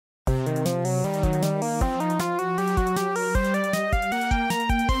Hi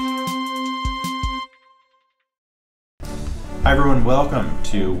everyone, welcome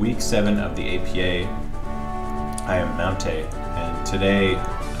to week 7 of the APA. I am Mounte, and today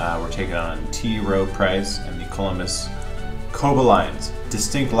we're taking on TRowe Price and the Columbus Cobalions.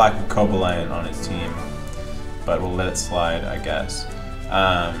 Distinct lack of Cobalion on his team, but we'll let it slide, I guess.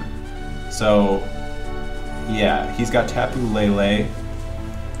 So, yeah, he's got Tapu Lele,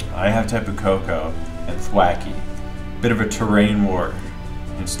 I have Tapu Koko, and Thwacky. Bit of a terrain war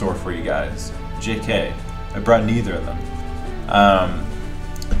in store for you guys. JK, I brought neither of them.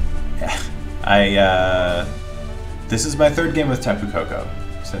 This is my third game with Tapu Koko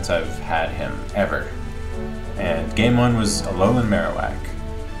since I've had him ever. And game 1 was Alolan Marowak.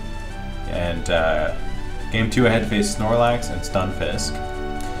 And game 2 I had to face Snorlax and Stunfisk.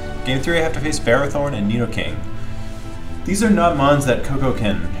 Game 3 I have to face Ferrothorn and Nidoking. These are not mons that Koko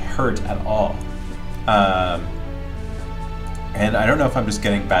can hurt at all. And I don't know if I'm just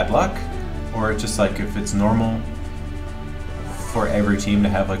getting bad luck, or just like if it's normal for every team to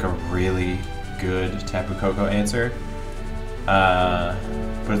have like a really good Tapu Koko answer. But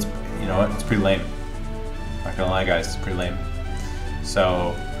it's, you know what, it's pretty lame. Not gonna lie guys, it's pretty lame.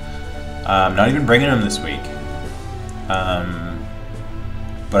 So, I'm not even bringing him this week.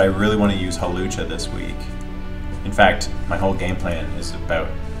 But I really want to use Hawlucha this week. In fact, my whole game plan is about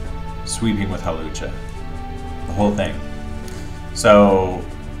sweeping with Hawlucha. The whole thing. So,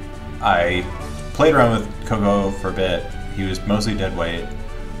 I played around with Koko for a bit. He was mostly dead weight,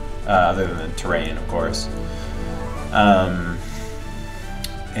 other than the terrain, of course.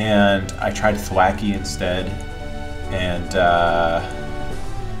 And I tried Thwacky instead, and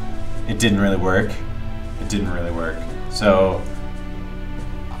it didn't really work. It didn't really work. So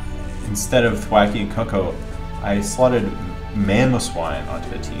instead of Thwacky and Koko, I slotted Mamoswine onto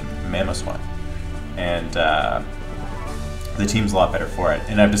the team. Mamoswine. And the team's a lot better for it.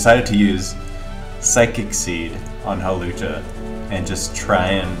 And I've decided to use Psychic Seed on Hawlucha and just try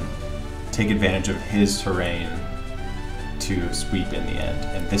and take advantage of his terrain to sweep in the end.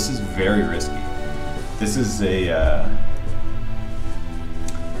 And this is very risky. This is a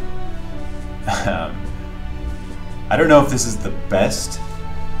I don't know if this is the best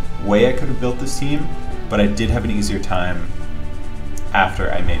way I could have built this team, but I did have an easier time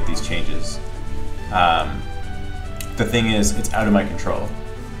after I made these changes. The thing is, it's out of my control.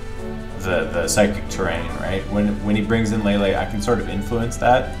 The psychic terrain, right? When he brings in Lele, I can sort of influence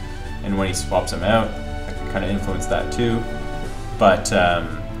that, and when he swaps him out, I can kind of influence that too. But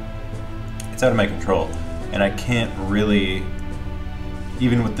it's out of my control, and I can't really,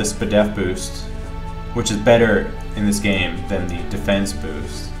 even with the Spadef boost, which is better in this game than the defense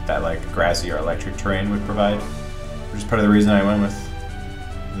boost that like grassy or electric terrain would provide, which is part of the reason I went with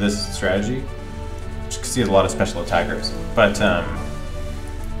this strategy, because he has a lot of special attackers. But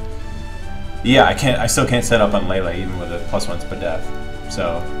yeah, I still can't set up on Lele even with a +1 Spadef.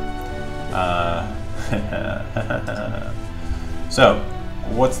 So, so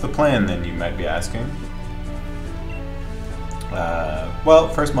what's the plan then, you might be asking? Well,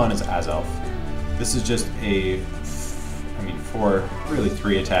 first mon is Azelf. This is just a, 4, really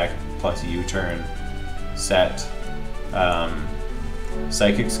 3 attack plus U-turn set.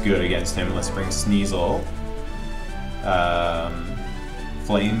 Psychic's good against him. Let's bring Sneasel.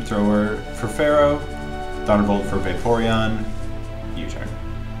 Flamethrower for Pharaoh, Thunderbolt for Vaporeon, U-turn.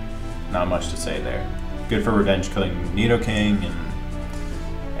 Not much to say there. Good for revenge killing Nidoking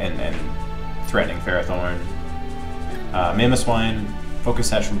and threatening Ferrothorn. Mamoswine, Focus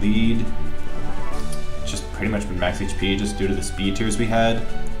Sash lead. Just pretty much been max HP just due to the speed tiers we had.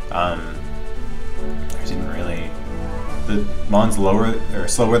 I didn't really. The mons lower or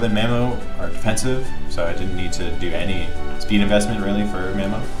slower than Mamo are defensive, so I didn't need to do any speed investment really for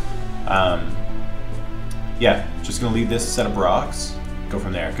Mamo. Yeah, just gonna leave this, set up rocks, go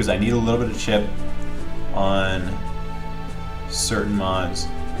from there, because I need a little bit of chip on certain mons.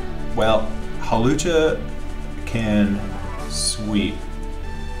 Well, Hawlucha can sweep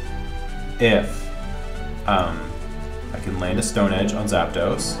if I can land a Stone Edge on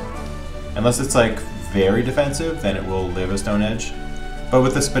Zapdos. Unless it's like very defensive, then it will live a Stone Edge. But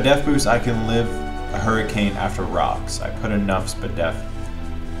with the Spadef boost, I can live a Hurricane after rocks. I put enough Spadef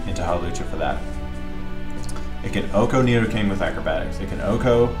into Hawlucha for that. It can Oko Nidoking with Acrobatics. It can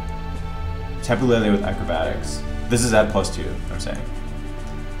Oko Tapu Lele with Acrobatics. This is at +2, I'm saying.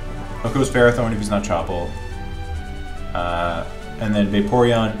 Oko's Ferrothorn if he's not Chople. And then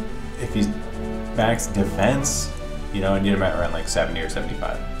Vaporeon if he's max defense, you know, I need him at around like 70 or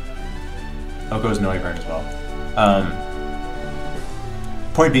 75. Oko's Noivern as well.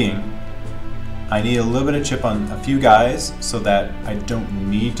 Point being, I need a little bit of chip on a few guys so that I don't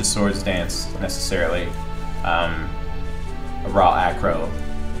need to Swords Dance necessarily. A raw acro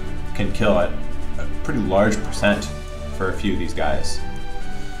can kill a pretty large percent for a few of these guys.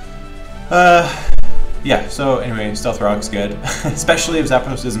 Yeah, so anyway, Stealth Rock's good, especially if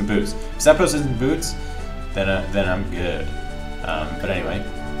Zapdos isn't Boots. If Zapdos isn't Boots, then I'm good. But anyway,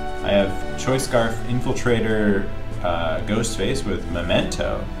 I have Choice Scarf, Infiltrator, Ghostface with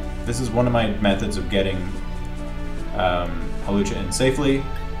Memento. This is one of my methods of getting Hawlucha in safely.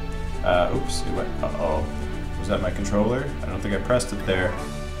 Oops, it went, uh-oh. Was that my controller? I don't think I pressed it there.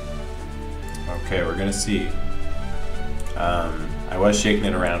 Okay, we're gonna see. I was shaking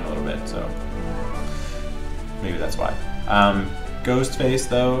it around a little bit, so maybe that's why. Ghostface,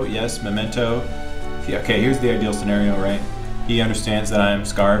 though, yes, Memento. Okay, here's the ideal scenario, right? He understands that I am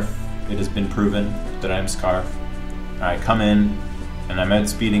Scarf. It has been proven that I am Scarf. I come in, and I'm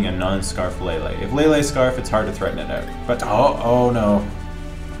outspeeding a non-Scarf Lele. If Lele's Scarf, it's hard to threaten it out. But, oh no.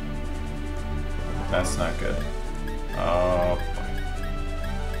 That's not good. Oh, boy.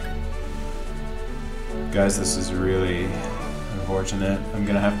 Guys, this is really unfortunate. I'm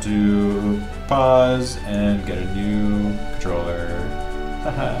gonna have to pause and get a new controller.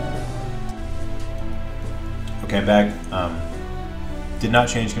 Okay, I'm back. Did not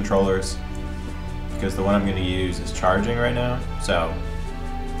change controllers because the one I'm gonna use is charging right now, so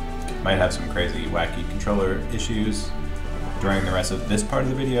might have some crazy, wacky controller issues during the rest of this part of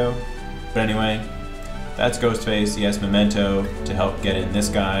the video. But anyway, that's Ghostface. Yes, Memento to help get in this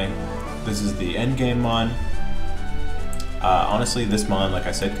guy. This is the endgame mon. Honestly, this mon, like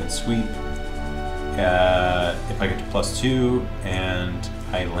I said, can sweep if I get to +2 and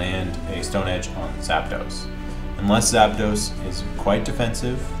I land a Stone Edge on Zapdos. Unless Zapdos is quite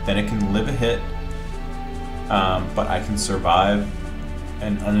defensive, then it can live a hit, but I can survive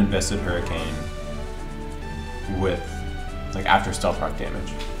an uninvested Hurricane with, like, after Stealth Rock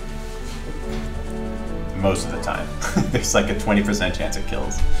damage. Most of the time. There's like a 20% chance it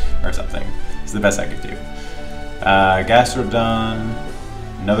kills or something. It's the best I could do. Gastrodon,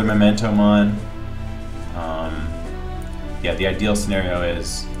 another Memento mon. Yeah, the ideal scenario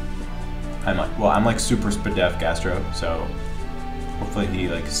is I'm like super Spadef Gastro, so hopefully he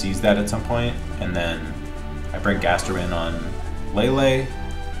like sees that at some point, and then I bring Gastro in on Lele.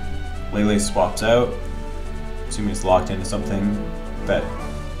 Lele swaps out, assuming it's locked into something that,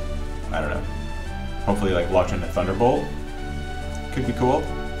 I don't know, hopefully like locked into Thunderbolt. Could be cool.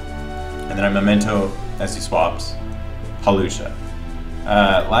 And then I Memento as he swaps Hawlucha.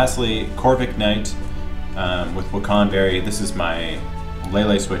 Lastly, Corvic Knight with Wakan Berry. This is my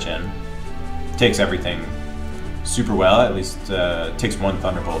Lele switch in. Takes everything super well, at least takes one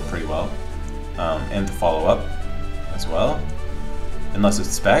Thunderbolt pretty well. And the follow-up as well. Unless it's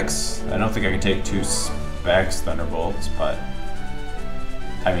Specs. I don't think I can take 2 Specs Thunderbolts, but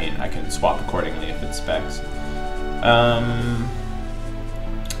I mean, I can swap accordingly if it's Specs.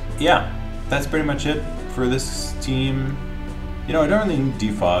 Yeah, that's pretty much it for this team. You know, I don't really need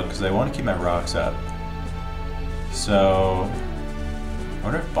Defog because I want to keep my rocks up. So, I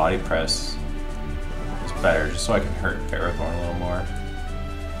wonder if Body Press is better, just so I can hurt Ferrothorn a little more.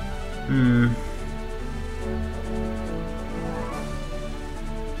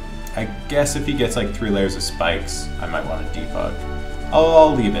 I guess if he gets like 3 layers of spikes, I might want to Defog.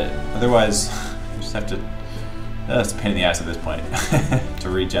 I'll leave it. Otherwise, I just have to... That's a pain in the ass at this point to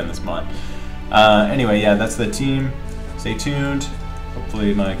regen this mon. Anyway, yeah, that's the team. Stay tuned.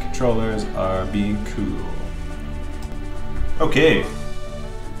 Hopefully my controllers are being cool. Okay,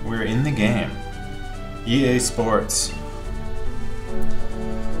 we're in the game. EA Sports.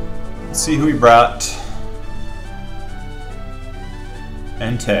 Let's see who we brought.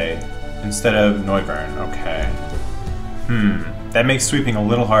 Entei instead of Noivern. Okay. That makes sweeping a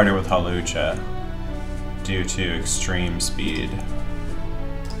little harder with Hawlucha due to extreme speed.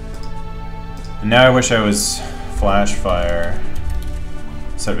 And now I wish I was Flash Fire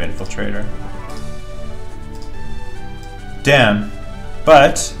instead of Infiltrator. Damn.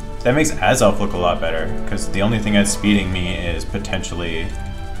 But that makes Azelf look a lot better, because the only thing that's speeding me is potentially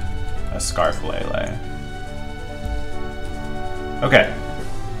a Scarf Lele. Okay.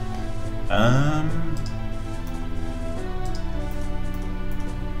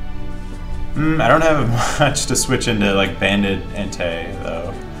 I don't have much to switch into, like, Banded Entei,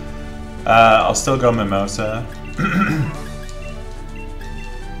 though. I'll still go Mimosa.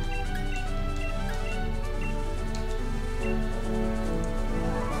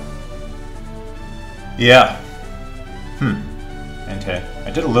 Yeah. Entei.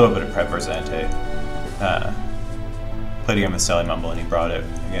 I did a little bit of prep versus Entei. Played a game with Sally Mumble and he brought it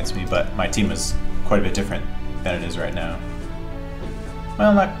against me, but my team was quite a bit different than it is right now.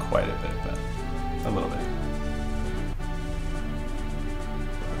 Well, not quite a bit, but a little bit.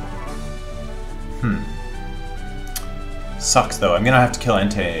 Sucks though. I'm gonna have to kill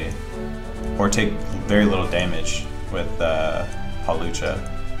Entei or take very little damage with Hawlucha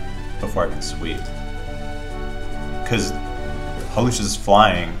before I can sweep. Because Hawlucha's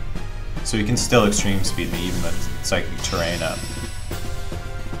flying, so he can still extreme speed me even with psychic terrain up.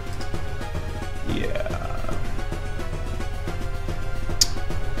 Yeah.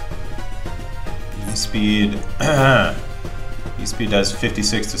 E-speed. E-speed does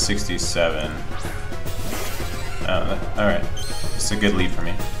 56 to 67. Alright. It's a good lead for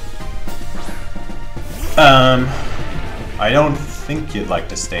me. I don't think you'd like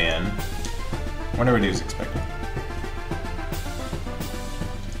to stay in. I wonder what he was expecting.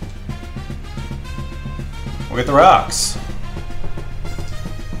 We'll get the rocks.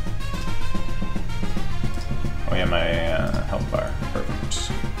 Oh yeah, my health bar.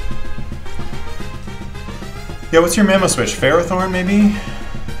 Perfect. Yeah, what's your Mammo switch? Ferrothorn, maybe?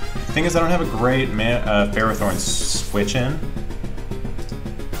 The thing is, I don't have a great Ferrothorn switch in.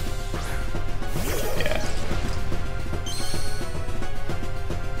 Yeah.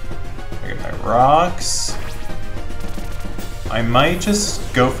 I get my rocks. I might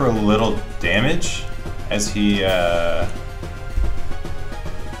just go for a little damage as he,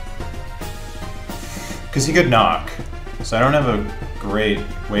 because he could knock. So I don't have a great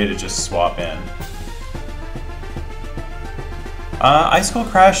way to just swap in. Ice Skull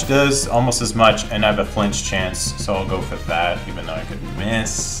Crash does almost as much, and I have a flinch chance, so I'll go for that, even though I could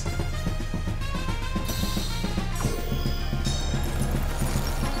miss.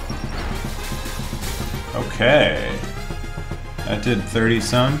 Okay. That did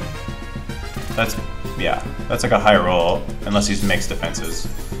 30-some. That's, yeah, that's like a high roll, unless he's mixed defenses,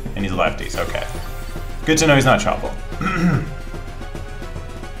 and he's lefties, okay. Good to know he's not Chople.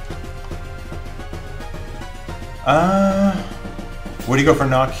 What do you go for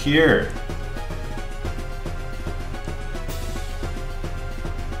knock here?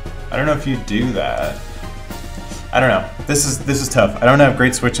 I don't know if you do that. I don't know. This is tough. I don't have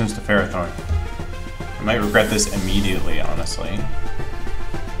great switch-ins to Ferrothorn. I might regret this immediately, honestly.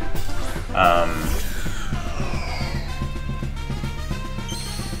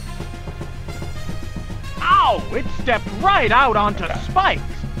 Ow! It stepped right out onto spikes.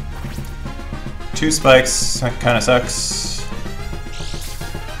 2 spikes. That kind of sucks.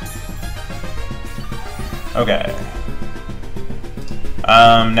 Okay.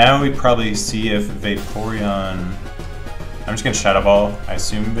 Now we probably see if Vaporeon... I'm just gonna Shadow Ball. I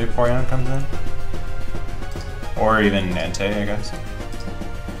assume Vaporeon comes in. Or even Entei, I guess.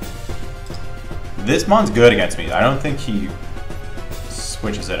 This Mon's good against me. I don't think he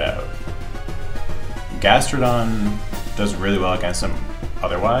switches it out. Gastrodon does really well against him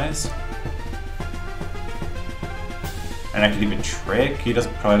otherwise. And I could even Trick. He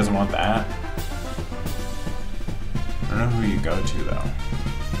probably doesn't want that. I don't know who you go to though.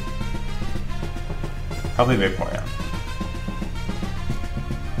 Probably Vaporeon.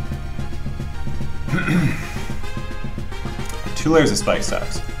 2 layers of spike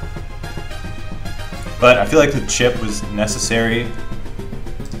sucks. But I feel like the chip was necessary.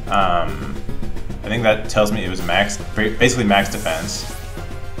 I think that tells me it was basically max defense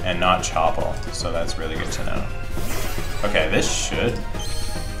and not Chople, so that's really good to know. Okay, this should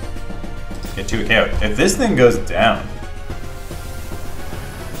get 2 KO. If this thing goes down,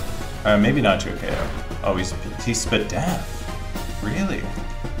 maybe not 2 KO. Oh, he spit death. Really?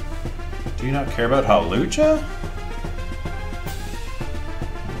 Do you not care about Hawlucha?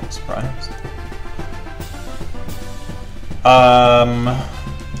 I'm a little surprised. I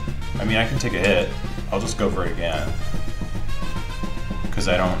mean, I can take a hit. I'll just go for it again. Because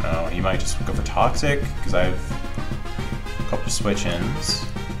I don't know. He might just go for Toxic, because I have a couple switch-ins.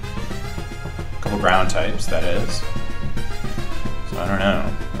 A couple ground types, that is. So I don't know.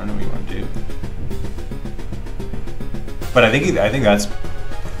 I don't know what you want to do. But I think that's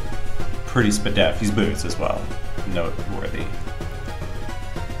pretty Spadef. He's boots as well. Noteworthy.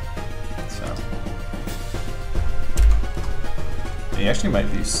 So he actually might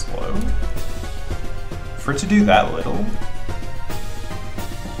be slow. For it to do that little?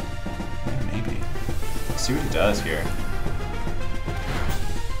 Yeah, maybe. Let's see what he does here.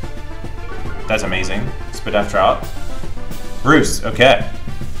 That's amazing. Spadef drop. Bruce, okay.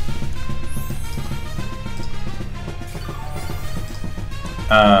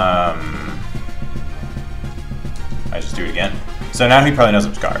 I just do it again. So now he probably knows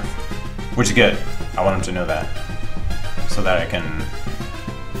I'm Scarf, which is good. I want him to know that, so that I can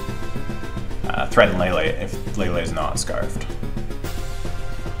threaten Lele if Lele is not scarfed.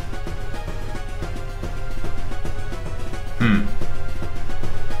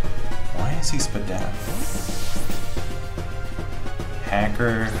 Why is he spit down?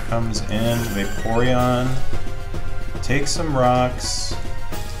 Hacker comes in, Vaporeon, takes some rocks.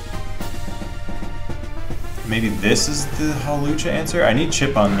 Maybe this is the Hawlucha answer? I need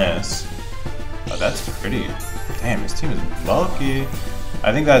chip on this. Oh, that's pretty. Damn, his team is bulky.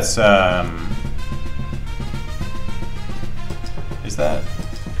 I think that's, is that?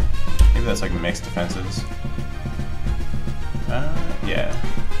 Maybe that's like mixed defenses. Yeah,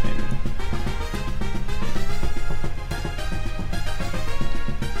 maybe.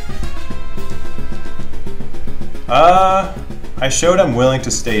 I showed I'm willing to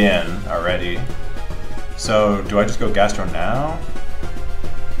stay in already. So, do I just go Gastro now?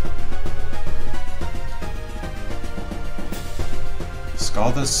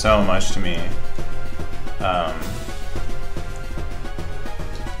 Scald does so much to me.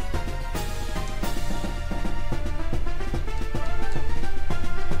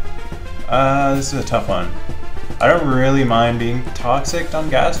 This is a tough one. I don't really mind being toxic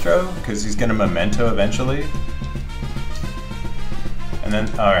on Gastro, because he's gonna Memento eventually. And then,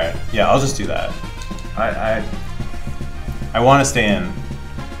 alright, yeah, I'll just do that. I want to stay in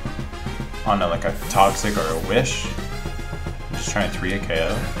on like a toxic or a wish. I'm just trying to 3 a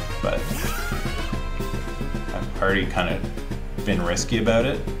KO, but I've already kind of been risky about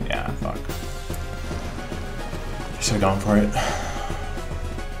it. Yeah, fuck. Should have gone for it.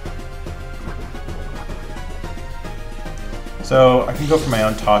 So I can go for my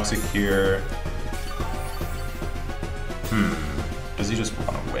own toxic here. Does he just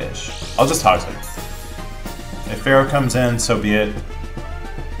want to wish? I'll just toxic. If Pharaoh comes in, so be it.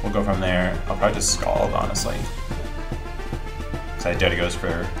 We'll go from there. I'll probably just Scald, honestly. Because I doubt he goes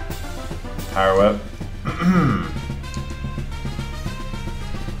for Power Whip.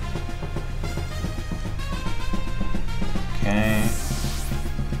 Okay.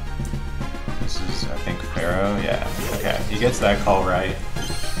 This is, I think, Pharaoh. Yeah. Okay. He gets that call right.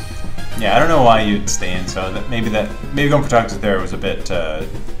 Yeah, I don't know why you'd stay in, so that maybe going for toxic there was a bit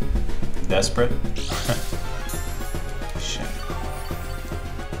desperate. Shit.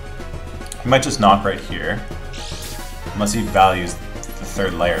 He might just knock right here, unless he values the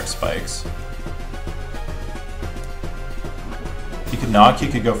 3rd layer of spikes. He could knock. He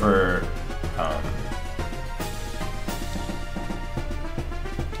could go for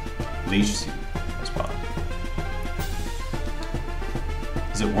Leech Seed as well.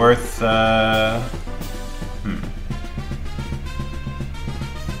 Is it worth? Man,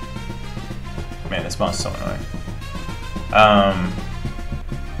 this boss is so annoying.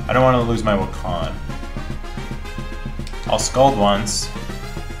 I don't want to lose my Wakan. I'll Scald once.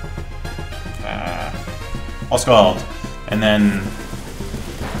 I'll Scald, and then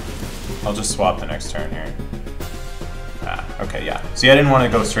I'll just swap the next turn here. Okay, yeah. See, I didn't want to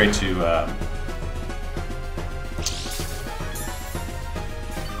go straight to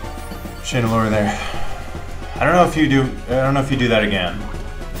Chandelure there. I don't know if you do that again.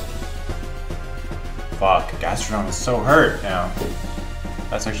 Fuck, Gastrodon is so hurt now.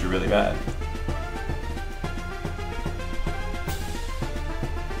 That's actually really bad.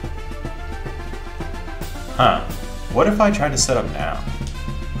 Huh. What if I try to set up now?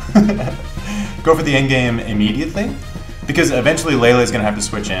 Go for the end game immediately? Because eventually Lele's gonna have to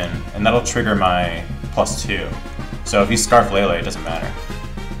switch in, and that'll trigger my +2. So if you Scarf Lele, it doesn't matter.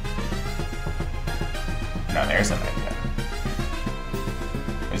 Now there's an idea.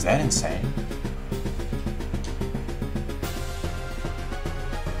 Is that insane?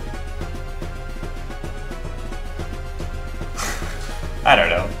 I don't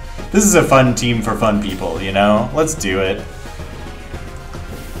know. This is a fun team for fun people, you know? Let's do it.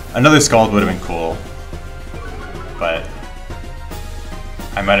 Another Scald would have been cool, but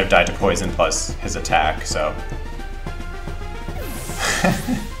I might have died to poison plus his attack, so.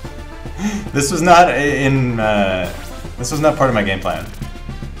 This was not this was not part of my game plan.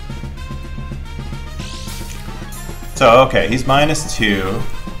 So, okay, he's -2.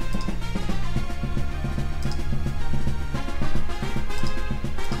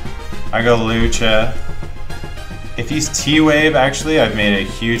 I go Lucha. If he's T-Wave, actually, I've made a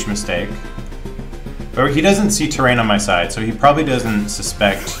huge mistake. But he doesn't see terrain on my side, so he probably doesn't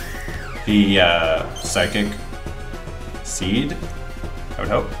suspect the Psychic Seed, I would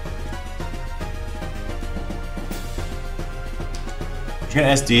hope. You're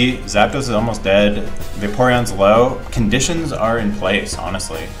gonna SD, Zapdos is almost dead, Vaporeon's low. Conditions are in place,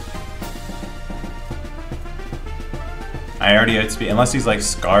 honestly. I I already outspeed, unless he's like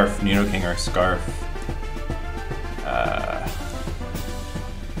Scarf, Nidoking or Scarf.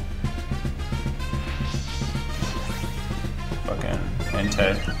 Fucking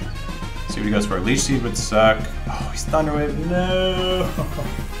Entei. See what he goes for. Leech Seed would suck. Oh, he's Thunder Wave. No!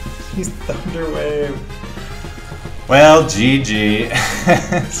 He's Thunder Wave. Well, GG.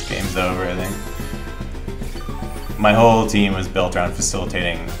 This game's over, I think. My whole team was built around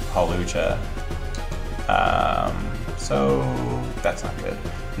facilitating Hawlucha. So that's not good.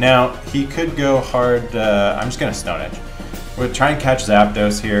 Now, he could go hard. I'm just going to Stone Edge. We'll try and catch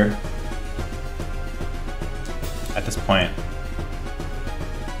Zapdos here. At this point,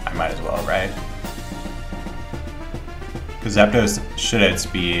 I might as well, right? Because Zapdos should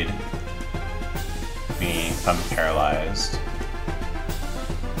outspeed me if I'm paralyzed.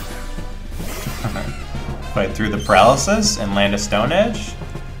 Fight through the paralysis and land a Stone Edge?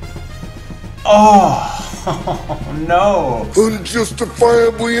 Oh, no!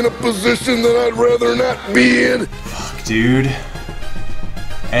 Unjustifiably in a position that I'd rather not be in. Fuck, dude.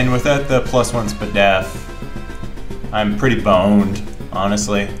 And without the +1 Spadef, I'm pretty boned,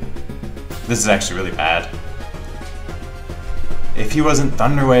 honestly. This is actually really bad. If he wasn't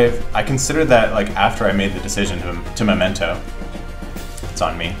Thunder Wave, I considered that like after I made the decision to Memento. It's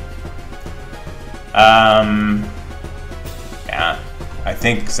on me. Yeah. I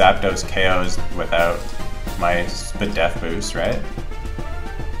think Zapdos KOs without my Spadef boost, right?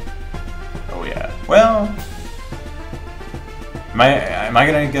 Oh yeah. Well, am I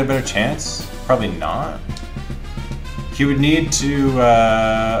gonna get a better chance? Probably not. He would need to,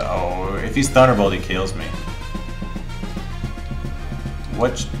 oh, if he's Thunderbolt, he kills me.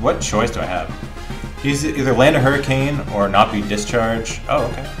 What choice do I have? He's either land a Hurricane or not be Discharge. Oh,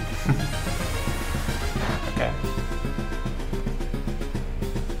 okay. Okay.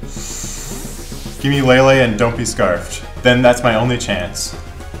 Give me Lele and don't be Scarfed. Then that's my only chance.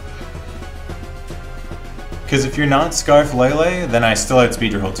 Because if you're not Scarf Lele, then I still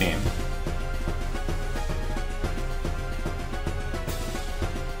outspeed your whole team.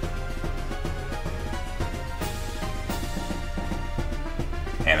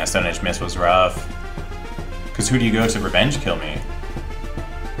 And that Stone Edge miss was rough. Because who do you go to revenge kill me?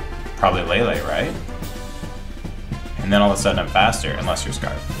 Probably Lele, right? And then all of a sudden I'm faster, unless you're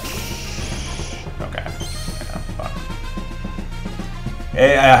Scarf. Okay. Yeah, fuck.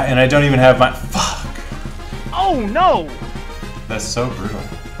 And I don't even have my... Fuck! Oh no! That's so brutal.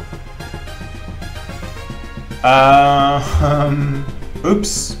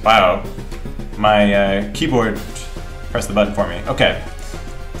 Oops. Wow. My keyboard pressed the button for me. Okay.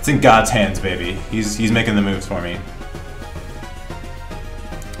 It's in God's hands, baby. He's making the moves for me.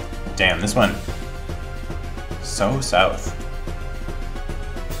 Damn, this one. So south.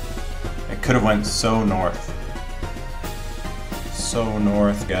 It could have went so north. So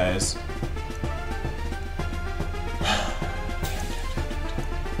north, guys.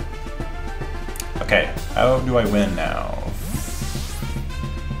 Okay, how do I win now?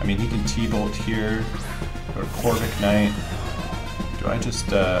 I mean, he can T-Bolt here, or Corvic Knight. Do I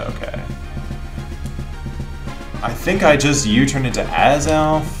just, okay. I think I just U-turn into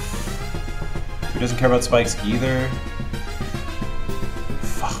Azelf, who doesn't care about spikes either.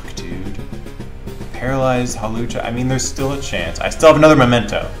 Fuck, dude. Paralyzed Hawlucha, I mean, there's still a chance. I still have another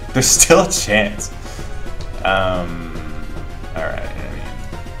Memento. There's still a chance. Alright, I mean,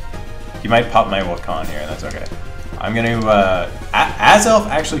 he might pop my Wakan here, that's okay. I'm gonna, Azelf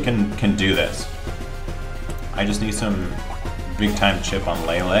actually can do this. I just need some big time chip on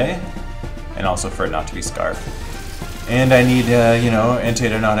Lele, and also for it not to be Scarf. And I need, you know, Entei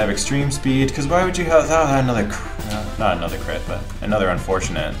to not have extreme speed, because why would you have another, not another crit, but another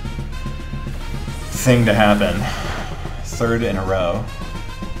unfortunate thing to happen. Third in a row.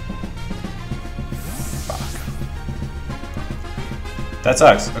 Fuck. That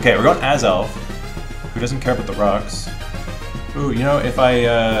sucks. Okay, we're going Azelf, who doesn't care about the rocks. Ooh, you know, if I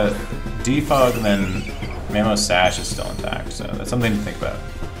defog, then Mamo's Sash is still intact, so that's something to think about.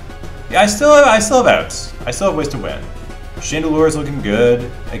 Yeah, I still have outs. I still have ways to win. Chandelure is looking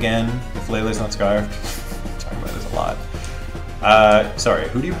good again. If Lele's not Scarfed, I'm talking about this a lot. Sorry,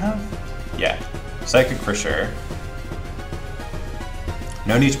 who do you have? Yeah, Psychic for sure.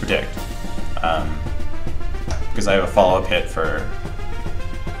 No need to predict, because I have a follow-up hit for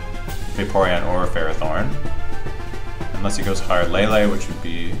Vaporeon or Ferrothorn, unless he goes hard Lele, which would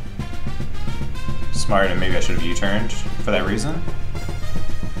be smart, and maybe I should have U-turned for that reason.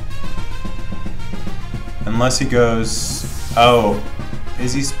 Unless he goes... Oh.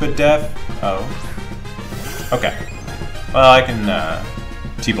 Is he Spadef? Oh. Okay. Well, I can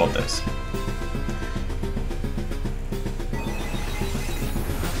T-Bolt this.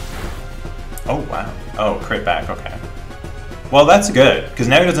 Oh, wow. Oh, crit back, okay. Well, that's good, because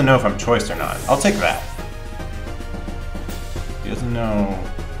now he doesn't know if I'm choiced or not. I'll take that. He doesn't know...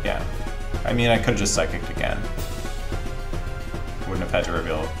 Yeah. I mean, I could have just Psychicked again. Wouldn't have had to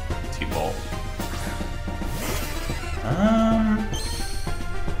reveal T-Bolt.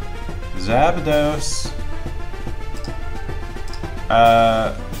 Zapdos.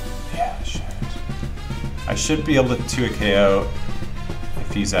 Yeah, shit. I should be able to 2 a KO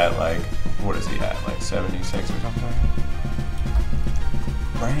if he's at like, what is he at? Like 76 or something?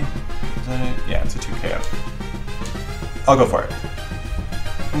 Right? Is that it? Yeah, it's a 2 KO. I'll go for it.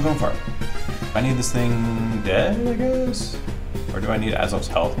 I'm going for it. I need this thing dead, I guess? Or do I need Azov's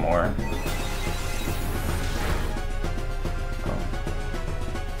health more? Oh.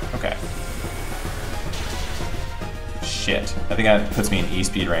 Okay. Shit. I think that puts me in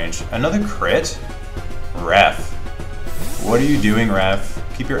E-speed range. Another crit? Ref. What are you doing, Ref?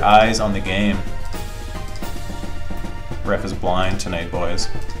 Keep your eyes on the game. Ref is blind tonight, boys.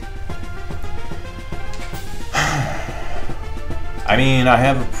 I mean, I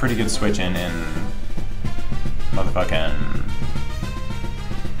have a pretty good switch in motherfucking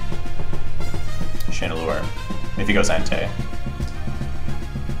Chandelure. If he goes Entei.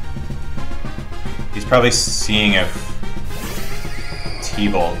 He's probably seeing if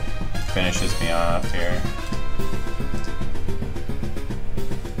T-Bolt finishes me off here.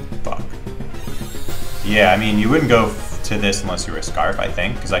 Fuck. Yeah, I mean, you wouldn't go to this unless you were a Scarf, I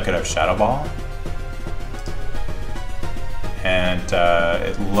think, because I could have Shadow Ball. And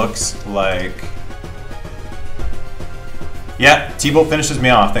it looks like... Yeah, T-Bolt finishes me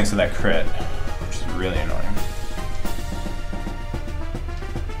off thanks to that crit, which is really annoying.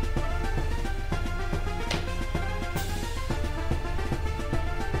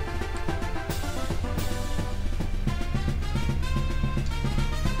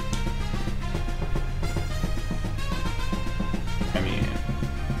 I mean...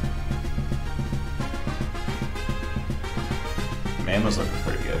 Mammo's looking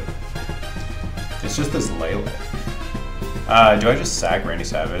pretty good. It's just this Lele. Do I just sack Randy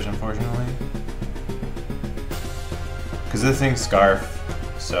Savage, unfortunately? Because this thing's Scarf,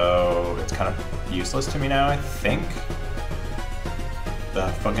 so it's kind of useless to me now, I think. The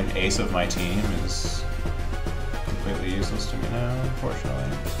fucking ace of my team is completely useless to me now,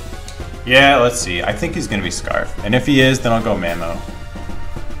 unfortunately. Yeah, let's see. I think he's going to be Scarf. And if he is, then I'll go Mammo.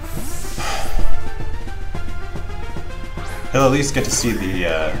 He'll at least get to see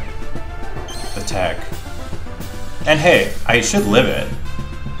the tech. And hey, I should live it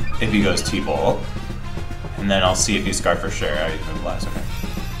if he goes T-Bolt. And then I'll see if he's Scarf for sure. I even blast, okay.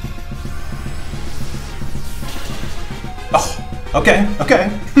 Oh, okay,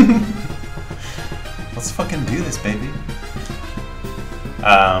 okay. Let's fucking do this, baby.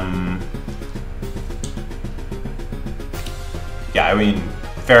 Yeah, I mean,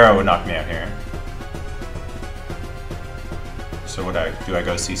 Pharaoh would knock me out here. So what do I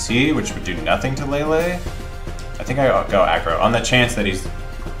go CC, which would do nothing to Lele? I think I'll go aggro on the chance that he's...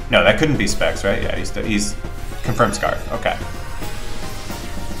 No, that couldn't be Specs, right? Yeah, he's confirmed Scarf. Okay.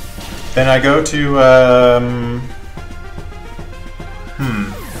 Then I go to...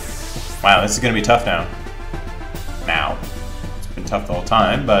 Wow, this is going to be tough now. It's been tough the whole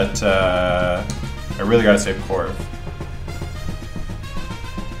time, but I really got to save Corv.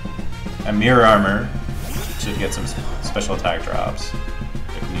 A Mirror Armor should get some special attack drops,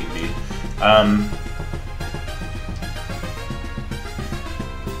 if need be.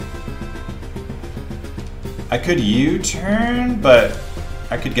 I could U-turn, but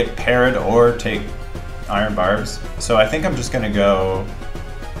I could get parried or take Iron Barbs. So I think I'm just gonna go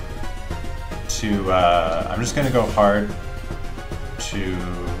to, I'm just gonna go hard to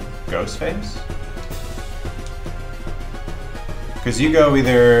Ghostface. Because you go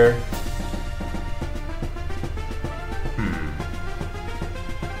either...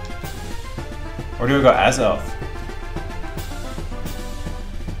 Or do I go Azelf?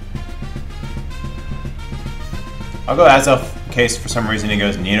 I'll go Azelf in case for some reason he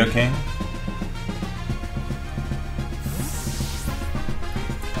goes Nidoking.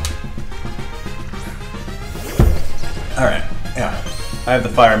 Alright, yeah. I have the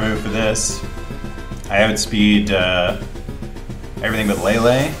fire move for this. I outspeed everything but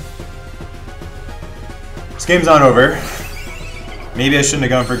Lele. This game's not over. Maybe I shouldn't have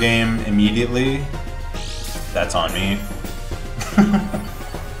gone for game immediately. That's on me.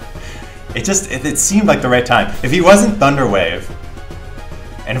 It seemed like the right time. If he wasn't Thunder Wave,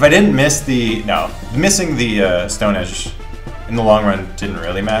 and if I didn't miss the... No, missing the Stone Edge in the long run didn't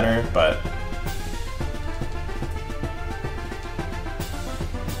really matter, but...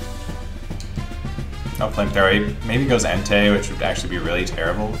 No flamethrower. He maybe goes Entei, which would actually be really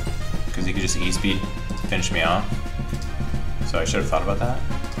terrible because he could just E-speed finish me off. So I should have thought about that.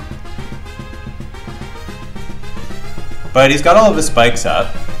 But he's got all of his spikes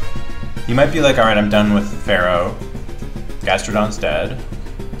up. He might be like, alright, I'm done with Pharaoh. Gastrodon's dead.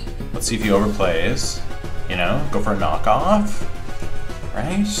 Let's see if he overplays. You know, go for a knockoff.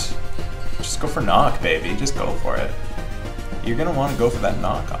 Right? Just go for knock, baby. Just go for it. You're gonna want to go for that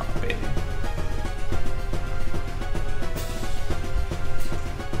knockoff, baby.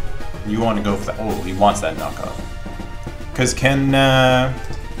 You want to go for that. Oh, he wants that knockoff. Because can.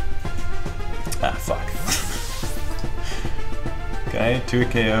 Fuck. Okay, 2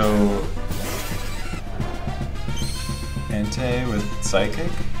 KO. Entei with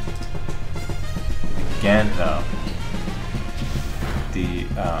Psychic. Again, no. The,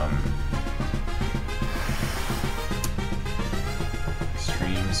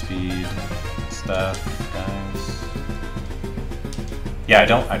 stream speed stuff, guys. Yeah,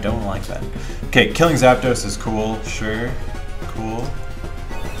 I don't like that. Okay, killing Zapdos is cool, sure. Cool.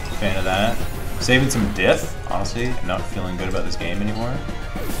 Fan of that. Saving some diff, honestly. I'm not feeling good about this game anymore.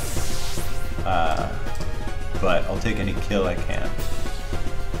 But I'll take any kill I can.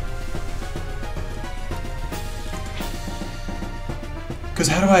 Because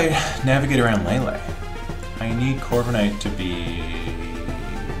how do I navigate around Lele? I need Corviknight to be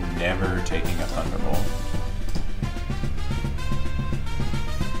never taking a Thunderbolt.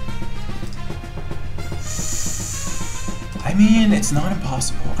 I mean, it's not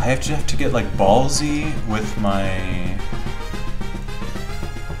impossible. I have to get like ballsy with my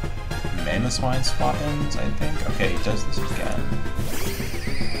Mamoswine swap-ins, I think. Okay, he does this again.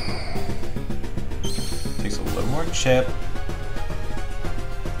 Takes a little more chip.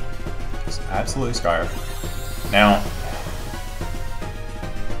 Just absolutely Scarf. Now,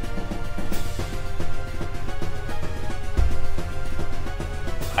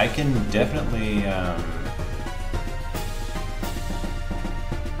 I can definitely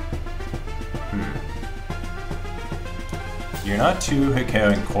You're not too hit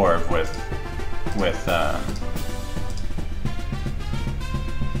KOing Corv with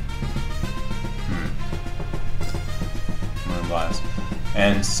Moonblast.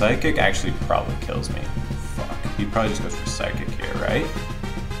 And Psychic actually probably kills me. Fuck. He probably just goes for Psychic here, right?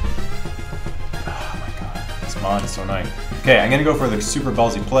 Oh my god. This mod is so annoying. Okay, I'm gonna go for the super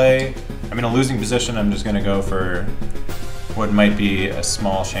ballsy play. I'm in a losing position, I'm just gonna go for what might be a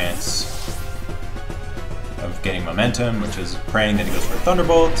small chance of getting momentum, which is praying that he goes for a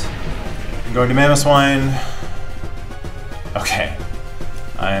Thunderbolt. I'm going to Mamoswine. Okay.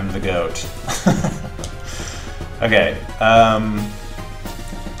 I am the GOAT. Okay.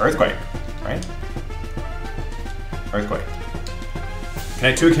 Earthquake, right? Earthquake. Can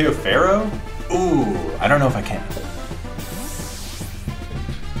I 2KO Pharaoh? Ooh, I don't know if I can.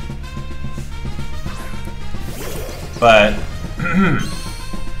 But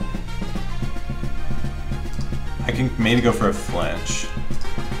I can maybe go for a flinch.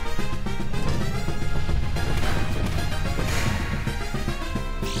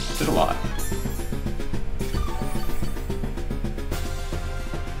 Did a lot.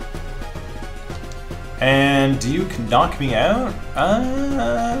 And do you knock me out?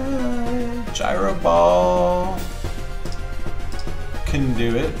 Gyro Ball can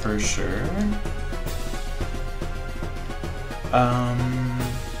do it for sure.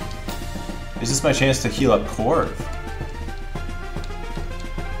 Is this my chance to heal up Corv?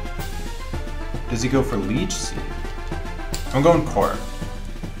 Does he go for Leech Seed? I'm going Corv.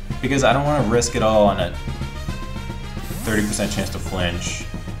 Because I don't want to risk it all on a 30% chance to flinch.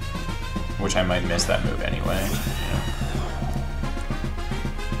 Which I might miss that move anyway. Yeah.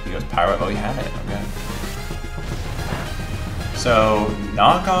 He goes Power Whip. Oh, he had it. Okay. So,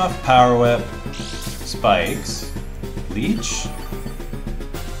 knock off Power Whip, Spikes, Leech.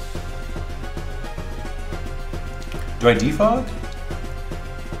 Do I defog?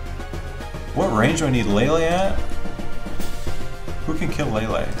 What range do I need Lele at? Who can kill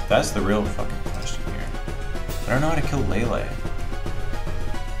Lele? That's the real fucking question here. I don't know how to kill Lele.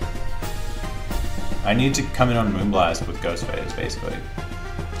 I need to come in on Moonblast with Ghost Phase, basically.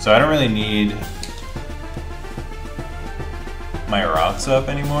 So I don't really need my rocks up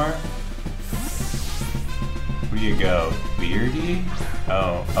anymore. Where do you go? Beardy?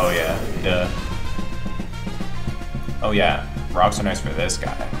 Oh yeah, duh. Oh yeah, rocks are nice for this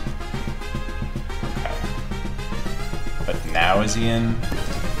guy. Okay. But now is he in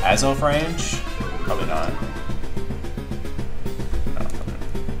Azelf range? Probably not.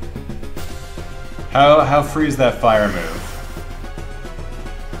 How free is that fire move?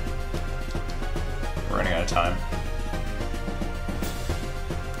 running out of time.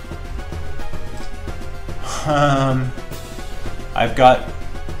 I've got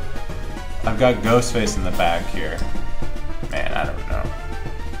Ghostface in the back here. Man, I don't know.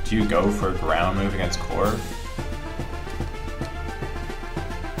 Do you go for a ground move against Corv?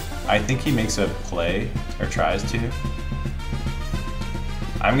 I think he makes a play, or tries to.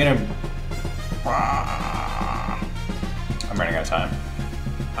 I'm running out of time.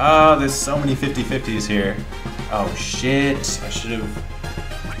 Oh, there's so many 50-50s here. Oh shit, I should have...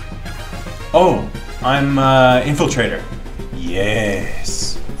 Oh, I'm Infiltrator.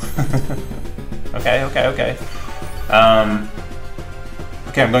 Yes. Okay. Okay,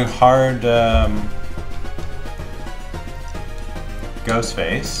 I'm going hard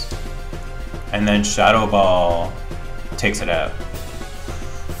Ghostface. And then Shadow Ball takes it out.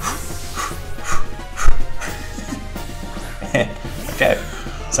 Okay.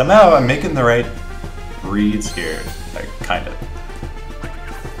 Somehow I'm making the right reads here. Like, kind of.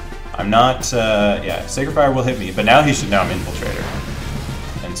 I'm not, yeah, Sacred Fire will hit me, but now he should know I'm Infiltrator.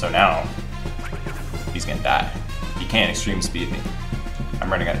 And so now, he's gonna die. He can't extreme speed me.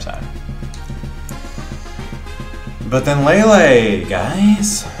 I'm running out of time. But then Lele,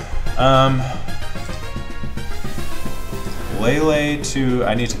 guys. Lele to,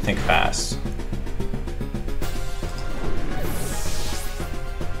 I need to think fast.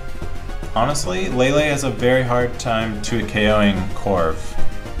 Honestly, Lele has a very hard time to KOing Corv.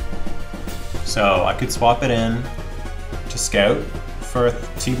 So I could swap it in to Scout for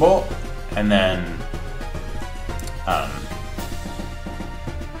T-Bolt, and then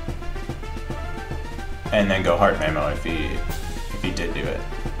go Heart Memo if he did do it.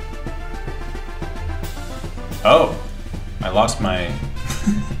 Oh, I lost my.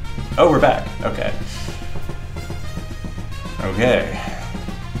 Oh, we're back. Okay. Okay.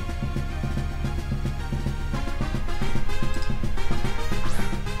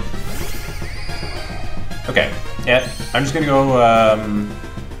 Okay, yeah, I'm just gonna go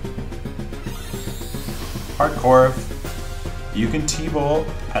Hardcore. You can T-Bolt.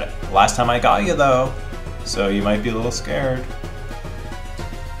 Last time I got you though, so you might be a little scared.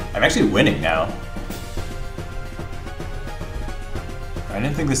 I'm actually winning now. I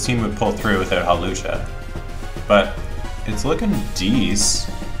didn't think this team would pull through without Hawlucha, but it's looking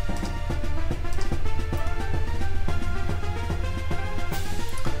decent.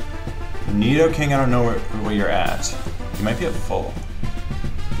 Nidoking, I don't know where you're at. You might be at full.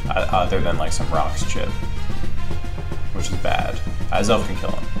 Other than like some rocks chip. Which is bad. Azelf can kill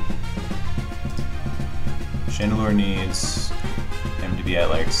him. Chandelure needs him to be at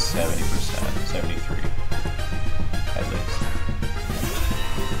like 70%, 73. At least.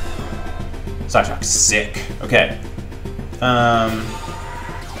 Psyshock, sick. Okay. Do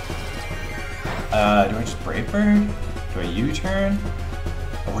I just Brave Bird? Do I U-turn?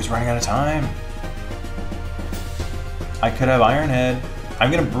 Oh, he's running out of time. I could have Iron Head. I'm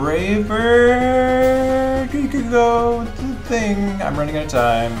gonna Brave Bird. You could go to the thing. I'm running out of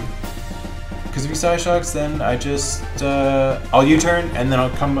time. Because if he Psyshocks, then I just I'll U-turn and then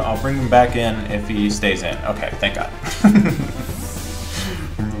I'll bring him back in if he stays in. Okay, thank God.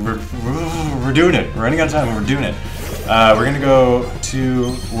 we're doing it. We're running out of time. We're doing it. We're gonna go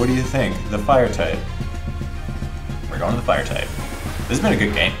to, what do you think? The Fire type. We're going to the Fire type. This has been a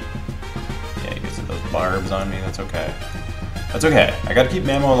good game. Yeah, he gets those barbs on me. That's okay. That's okay. I gotta keep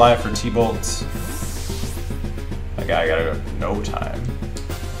Mamo alive for T-Bolts. I gotta go no time.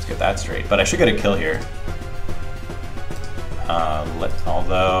 Let's get that straight. But I should get a kill here.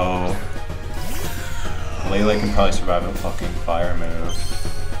 Although Lele can probably survive a fucking fire move.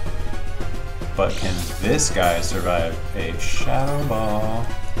 But can this guy survive a Shadow Ball?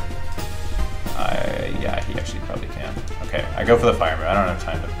 Yeah, he actually probably can. Okay, I go for the fire move. I don't have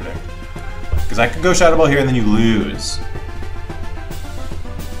time to predict. Because I could go Shadow Ball here and then you lose.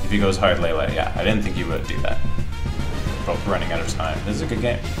 If he goes hard Lele. Yeah, I didn't think you would do that. Both running out of time. This is a good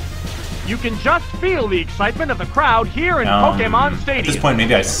game. You can just feel the excitement of the crowd here in Pokemon Stadium. At this point,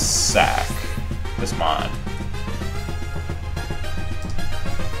 maybe I sack this Mon.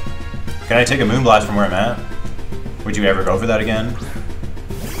 Can I take a Moonblast from where I'm at? Would you ever go for that again?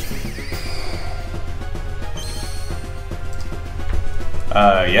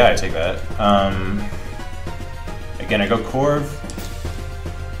 Yeah, I take that. Again, I go Corv.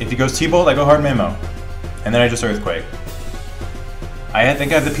 If he goes T-Bolt, I go Hard Memo. And then I just Earthquake. I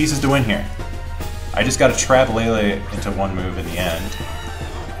think I have the pieces to win here. I just gotta trap Lele into one move in the end.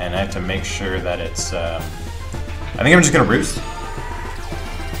 And I have to make sure that it's, I think I'm just gonna Roost.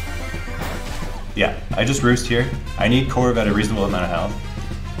 Yeah, I just Roost here. I need Corv at a reasonable amount of health.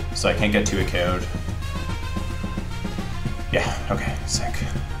 So I can't get too KO'd. Yeah, okay, sick.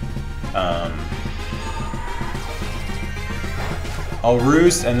 I'll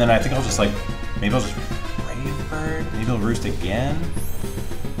roost, and then I think I'll just like, maybe I'll just Brave Bird? Maybe I'll roost again?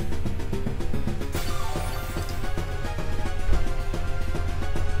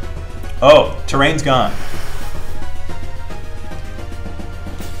 Oh, terrain's gone.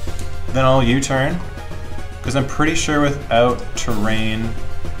 Then I'll U-turn, because I'm pretty sure without terrain...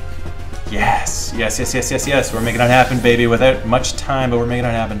 Yes, yes, yes, yes, yes, yes. We're making it happen, baby, without much time, but we're making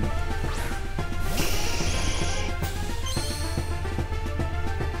it happen.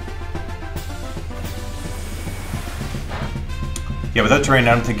 Yeah, without terrain,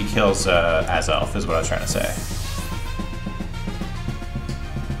 I don't think he kills Azelf, is what I was trying to say.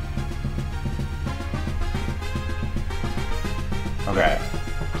 Okay.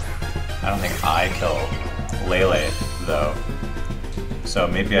 I don't think I kill Lele, though. So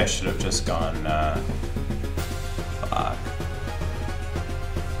maybe I should have just gone, fuck.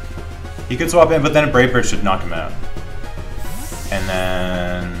 He could swap in, but then a Brave Bird should knock him out. And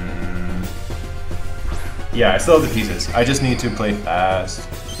then... Yeah, I still have the pieces. I just need to play fast.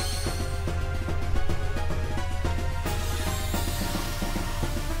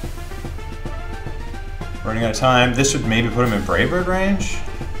 Running out of time. This should maybe put him in Brave Bird range.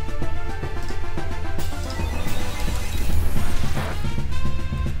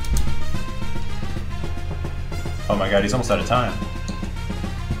 Oh my god, he's almost out of time.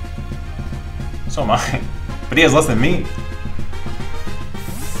 So am I. But he has less than me.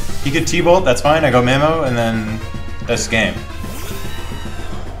 He could T-Bolt, that's fine, I go Memo, and then that's game.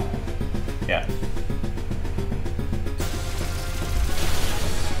 Yeah.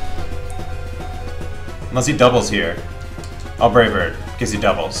 Unless he doubles here. I'll Brave Bird, because he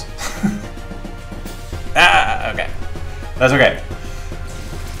doubles. Ah, okay. That's okay.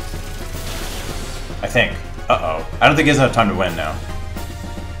 I think. Uh-oh. I don't think he has enough time to win now.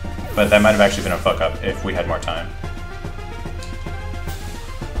 But that might have actually been a fuck-up if we had more time.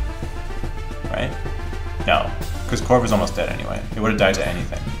 Right? No, because Corv is almost dead anyway. It would have died to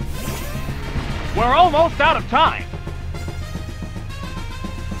anything. We're almost out of time.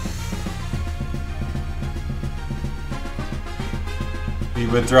 He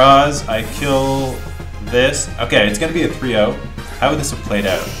withdraws, I kill this. Okay, it's gonna be a 3-0. How would this have played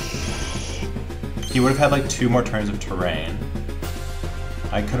out? He would have had like 2 more turns of terrain.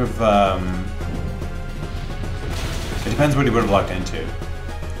 I could have, it depends what he would have locked into.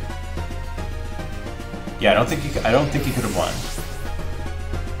 Yeah, I don't think he could have won.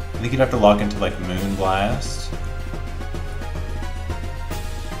 I think he'd have to lock into like Moon Blast.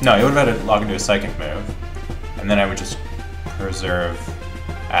 No, he would have had to lock into a Psychic move, and then I would just preserve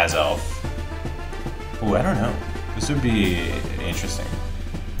Azelf. Ooh, I don't know. This would be interesting.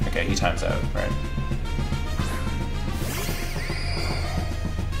 Okay, he times out, right?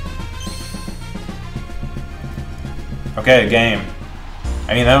 Okay, game.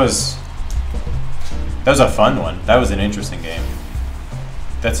 I mean, that was a fun one. That was an interesting game.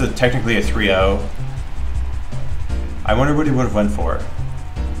 That's technically a 3-0. I wonder what he would have went for.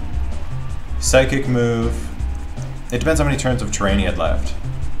 Psychic move. It depends how many turns of terrain he had left.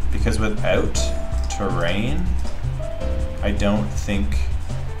 Because without terrain, I don't think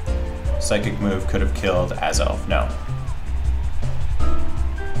Psychic move could have killed Azelf. No.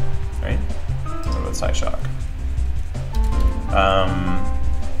 Right? What about Psy Shock?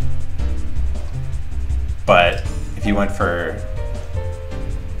 But if he went for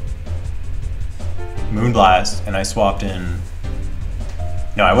Moonblast and I swapped in...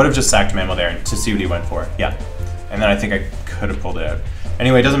 No, I would have just sacked Mammal there to see what he went for. Yeah. And then I think I could have pulled it out.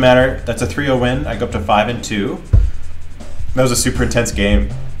 Anyway, it doesn't matter. That's a 3-0 win. I go up to 5-2. That was a super intense game.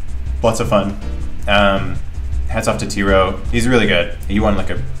 Lots of fun. Hats off to TRowe. He's really good. He won like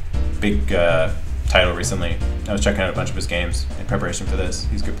a big title recently. I was checking out a bunch of his games in preparation for this.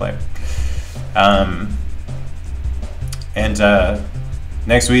 He's a good player.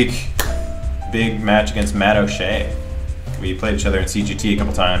 Next week, big match against Matt O'Shea. We played each other in CGT a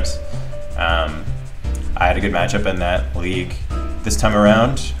couple times. I had a good matchup in that league. This time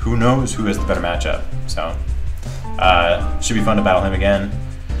around, who knows who has the better matchup. So, should be fun to battle him again.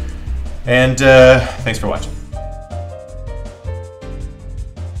 And thanks for watching.